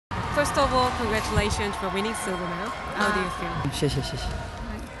first of all, congratulations for winning silver medal. How do you feel? 谢谢。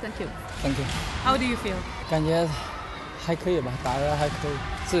Thank you. Thank you. How do you feel? 感觉还可以吧，打得还可以，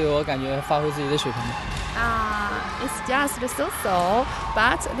自由感觉发挥自己的水平吧。It's just so-so,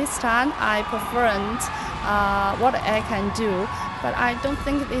 but this time I preferred what I can do, but I don't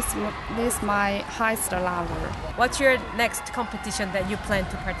think this my highest level. What's your next competition that you plan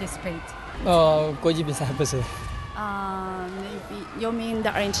to participate? 国际比赛不是。Maybe you mean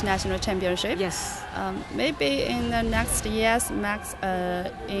the international championship? Yes. Maybe in the next years,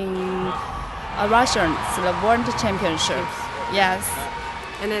 in Russian, the World Championship. Yes.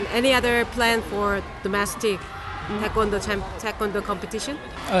 And then any other plan for domestic taekwondo competition?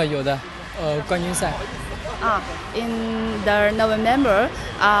 有的，冠军赛。In the November,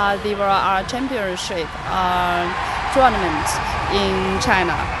 there were a championship tournament in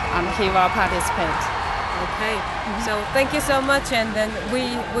China, and he will participate. Okay. So thank you so much, and then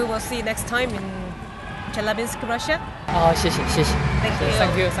we will see you next time in Chelyabinsk, Russia. 谢谢。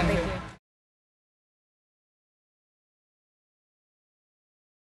Thank you. Thank you.